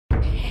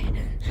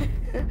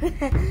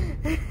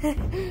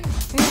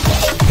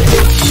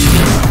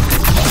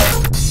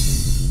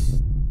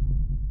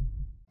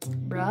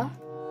Bruh.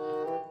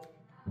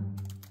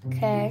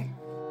 Okay.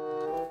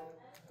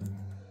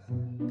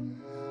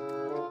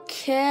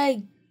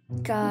 Okay,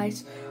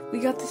 guys. We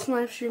got this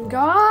live stream go.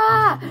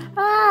 Ah!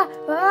 Ah!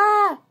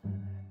 Ah!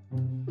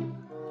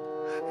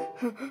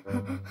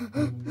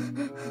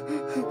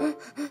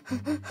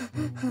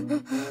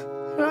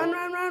 Run,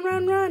 run, run,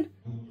 run, run.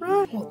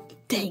 Run. Oh,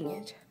 dang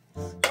it.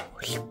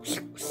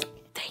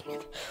 Dang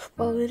it.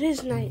 Well, it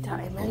is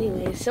nighttime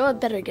anyway, so I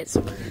better get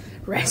some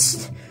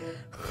rest.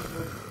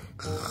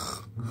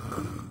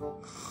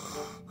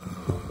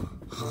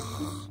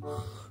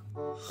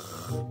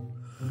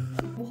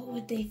 What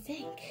would they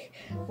think?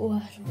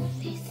 What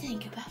would they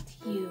think about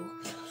you?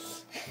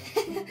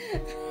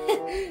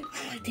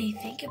 What would they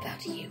think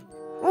about you?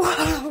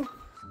 Wow!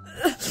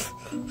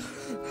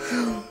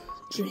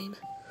 Dream.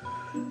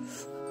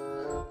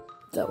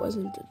 That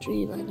wasn't a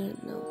dream. I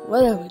didn't know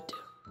what I would do.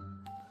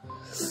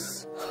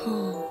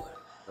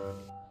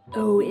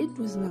 Oh, it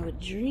was no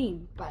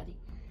dream, buddy.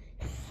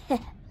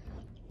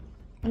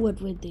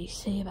 What would they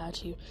say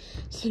about you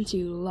since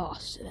you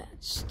lost to that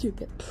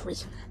stupid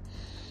prisoner?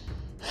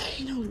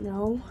 I don't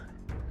know.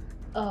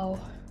 Oh,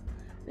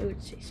 they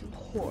would say some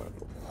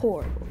horrible,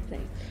 horrible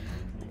things.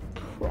 I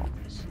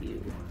promise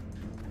you.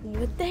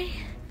 Would they?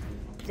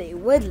 They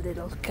would,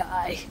 little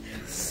guy.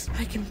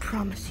 I can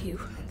promise you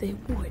they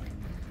would.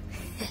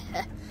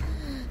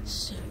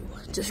 So,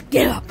 just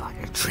give up on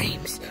your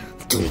dreams.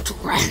 Don't do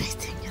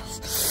anything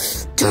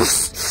else.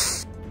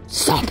 Just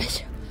stop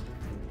it.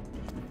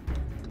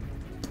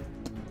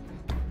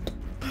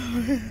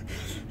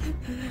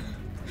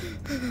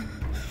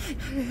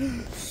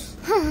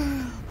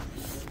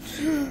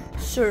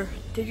 Sir,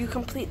 did you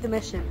complete the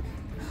mission?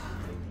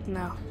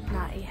 No,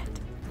 not yet.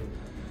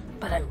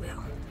 But I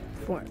will,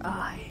 for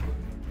I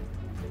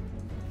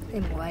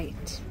am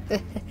white.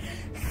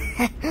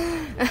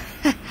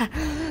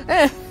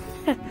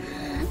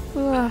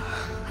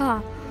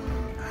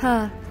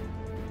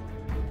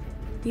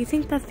 Do you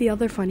think that the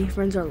other funny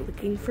friends are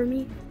looking for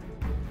me?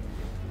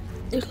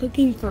 They're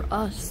looking for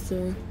us,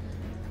 sir.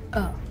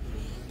 Oh,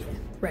 yeah,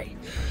 right.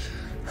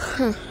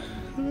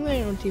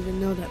 They don't even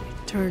know that we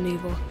turned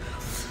evil.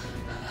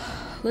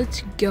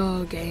 Let's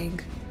go, gang.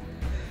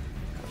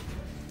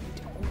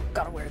 Oh,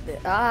 gotta wear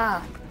this.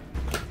 Ah!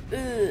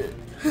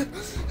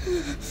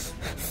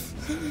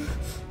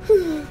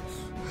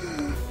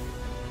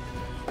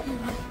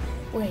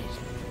 Wait.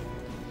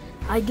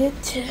 I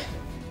get to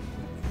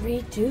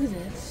redo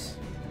this.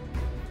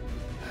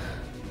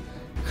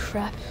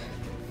 Crap.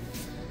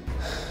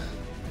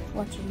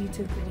 Watch a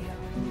YouTube video.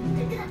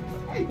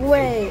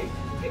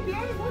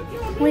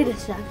 Wait a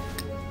sec.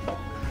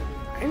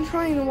 I'm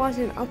trying to watch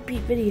an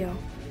upbeat video.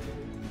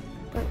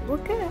 But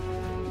look at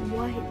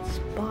White's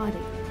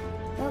body.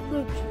 That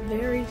looks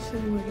very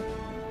similar.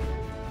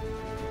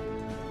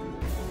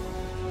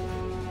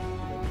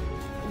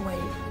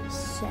 Wait a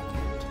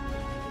second.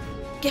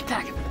 Get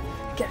back up.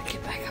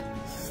 Get back up.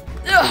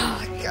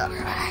 Oh, God.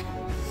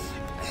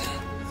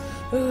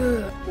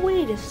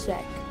 Wait a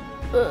sec.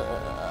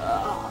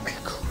 Oh,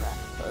 crap.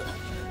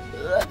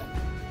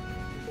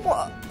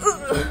 What?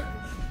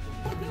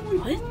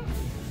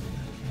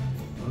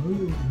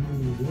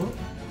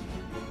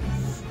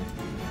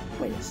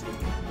 Wait a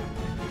second.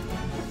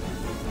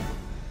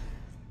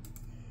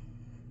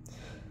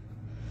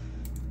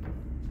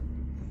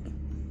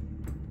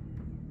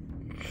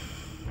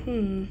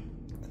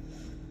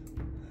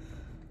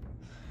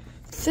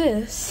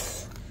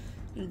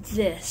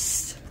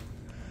 This.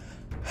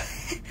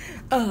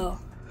 Oh,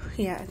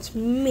 yeah, it's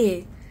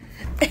me.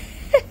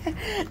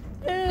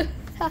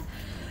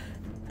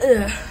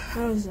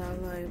 How's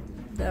that like?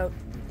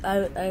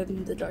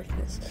 I'm the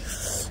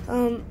darkness.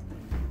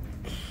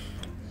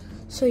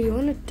 So you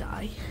wanna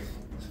die?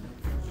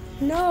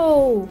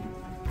 No!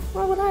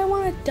 Why would I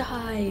wanna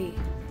die?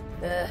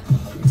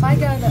 If I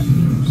gotta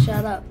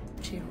shut up,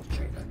 channel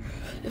trailer.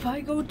 If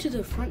I go to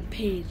the front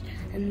page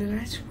and then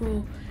I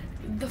scroll,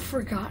 the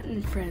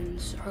forgotten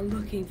friends are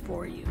looking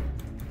for you.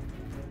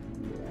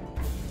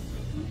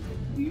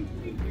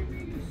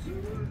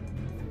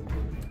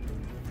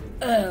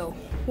 Oh,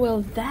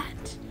 well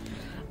that's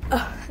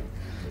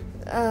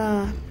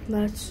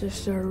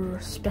just our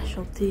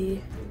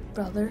specialty,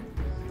 brother.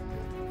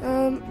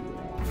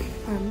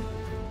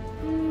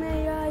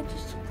 May I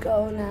just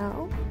go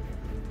now?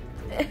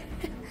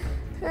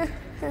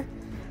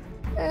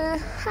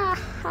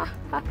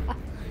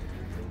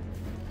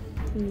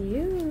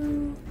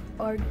 You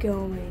are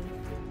going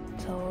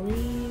to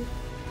leave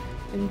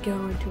and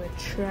go into a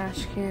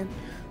trash can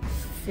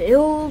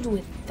filled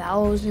with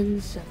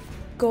thousands of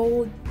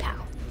gold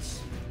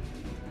pallets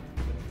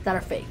that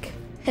are fake.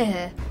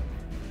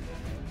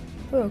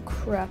 Oh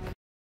crap.